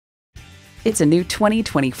It's a new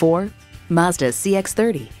 2024 Mazda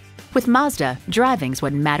CX-30. With Mazda, driving's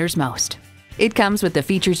what matters most. It comes with the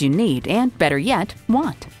features you need and, better yet,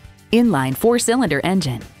 want. Inline 4-cylinder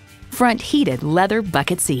engine, front heated leather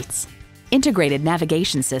bucket seats, integrated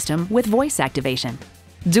navigation system with voice activation,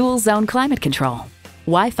 dual zone climate control,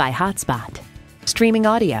 Wi-Fi hotspot, streaming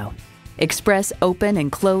audio, express open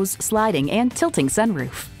and close sliding and tilting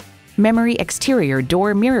sunroof, memory exterior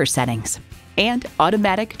door mirror settings, and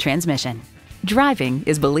automatic transmission. Driving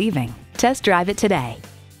is believing. Test drive it today.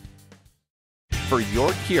 For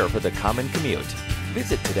your cure for the common commute,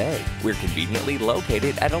 visit today. We're conveniently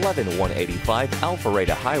located at 11185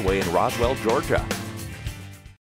 Alpharetta Highway in Roswell, Georgia.